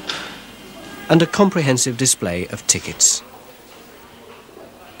 and a comprehensive display of tickets.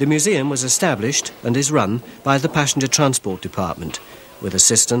 The museum was established and is run by the Passenger Transport Department, with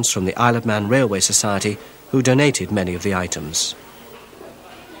assistance from the Isle of Man Railway Society, who donated many of the items.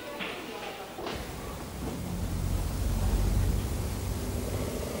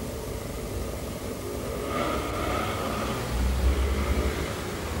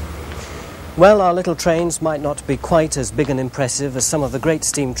 Well, our little trains might not be quite as big and impressive as some of the great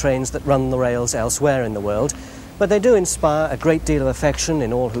steam trains that run the rails elsewhere in the world, but they do inspire a great deal of affection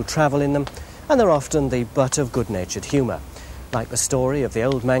in all who travel in them, and they're often the butt of good-natured humour, like the story of the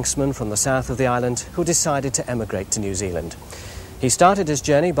old Manxman from the south of the island who decided to emigrate to New Zealand. He started his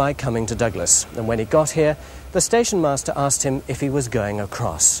journey by coming to Douglas, and when he got here, the station master asked him if he was going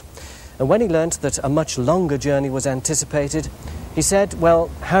across. And when he learnt that a much longer journey was anticipated, he said,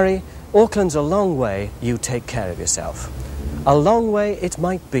 "Well, Harry, Auckland's a long way, you take care of yourself." "A long way it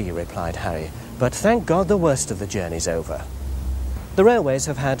might be," replied Harry, "but thank God the worst of the journey's over." The railways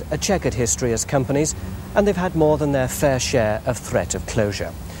have had a checkered history as companies, and they've had more than their fair share of threat of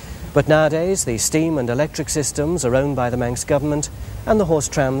closure. But nowadays the steam and electric systems are owned by the Manx government and the horse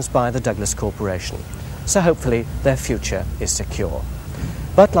trams by the Douglas Corporation, so hopefully their future is secure.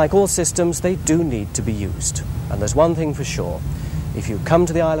 But like all systems, they do need to be used, and there's one thing for sure: if you come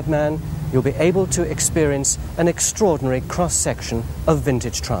to the Isle of Man, you'll be able to experience an extraordinary cross-section of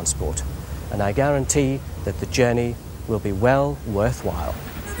vintage transport, and I guarantee that the journey will be well worthwhile.